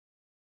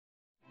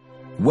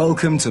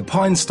Welcome to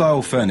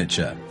Pinestyle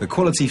Furniture, the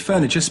quality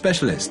furniture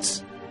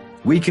specialists.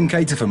 We can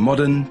cater for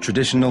modern,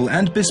 traditional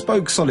and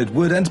bespoke solid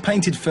wood and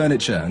painted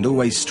furniture and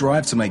always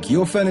strive to make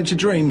your furniture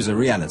dreams a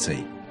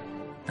reality.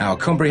 Our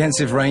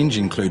comprehensive range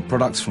include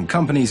products from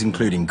companies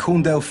including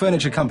Corndale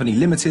Furniture Company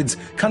Limited,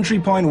 Country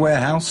Pine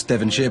Warehouse,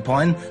 Devonshire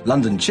Pine,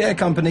 London Chair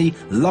Company,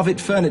 Love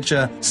It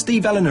Furniture,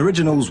 Steve Allen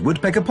Originals,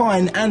 Woodpecker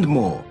Pine and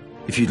more.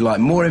 If you'd like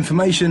more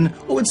information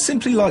or would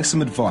simply like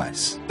some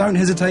advice, don't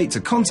hesitate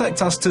to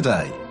contact us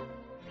today.